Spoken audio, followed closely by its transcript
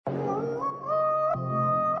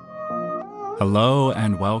Hello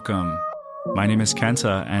and welcome. My name is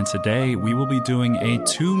Kenta, and today we will be doing a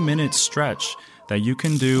 2-minute stretch that you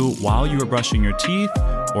can do while you are brushing your teeth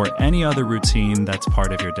or any other routine that's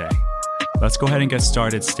part of your day. Let's go ahead and get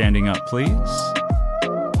started standing up, please.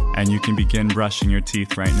 And you can begin brushing your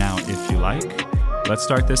teeth right now if you like. Let's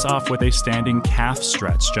start this off with a standing calf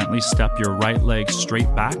stretch. Gently step your right leg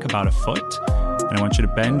straight back about a foot. And I want you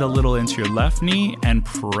to bend a little into your left knee and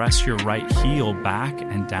press your right heel back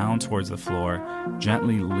and down towards the floor.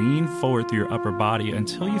 Gently lean forward through your upper body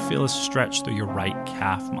until you feel a stretch through your right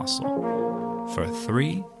calf muscle. For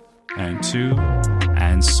 3 and 2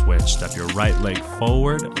 and switch. Step your right leg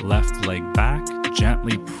forward, left leg back.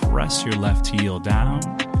 Gently press your left heel down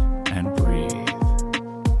and breathe.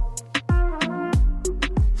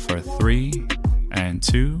 For 3 and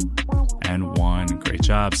 2 and 1. Great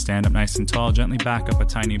job. Stand up nice and tall. Gently back up a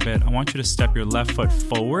tiny bit. I want you to step your left foot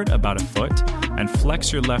forward about a foot and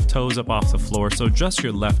flex your left toes up off the floor so just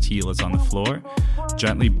your left heel is on the floor.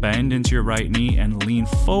 Gently bend into your right knee and lean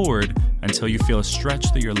forward until you feel a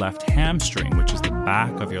stretch through your left hamstring, which is the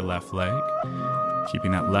back of your left leg.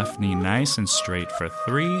 Keeping that left knee nice and straight for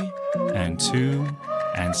 3 and 2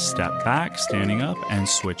 and step back, standing up and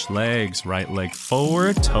switch legs. Right leg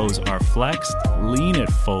forward, toes are flexed, lean it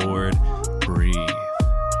forward, breathe.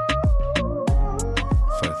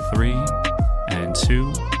 For 3 and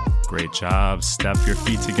 2, great job. Step your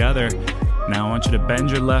feet together. Now I want you to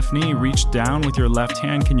bend your left knee, reach down with your left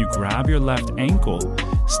hand. Can you grab your left ankle?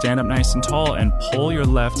 Stand up nice and tall and pull your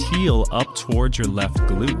left heel up towards your left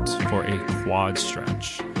glute for a quad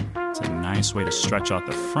stretch. It's a nice way to stretch out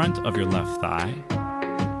the front of your left thigh.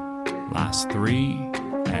 Last 3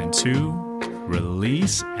 and 2,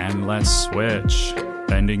 release, and let's switch.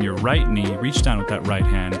 Bending your right knee, reach down with that right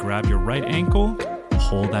hand, grab your right ankle,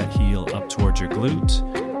 pull that heel up towards your glute,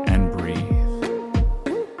 and breathe.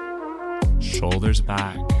 Shoulders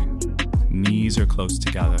back, knees are close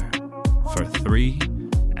together. For 3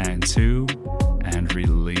 and 2, and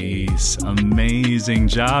release. Amazing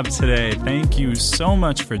job today. Thank you so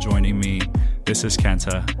much for joining me. This is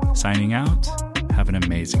Kenta, signing out. Have an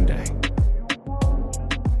amazing day.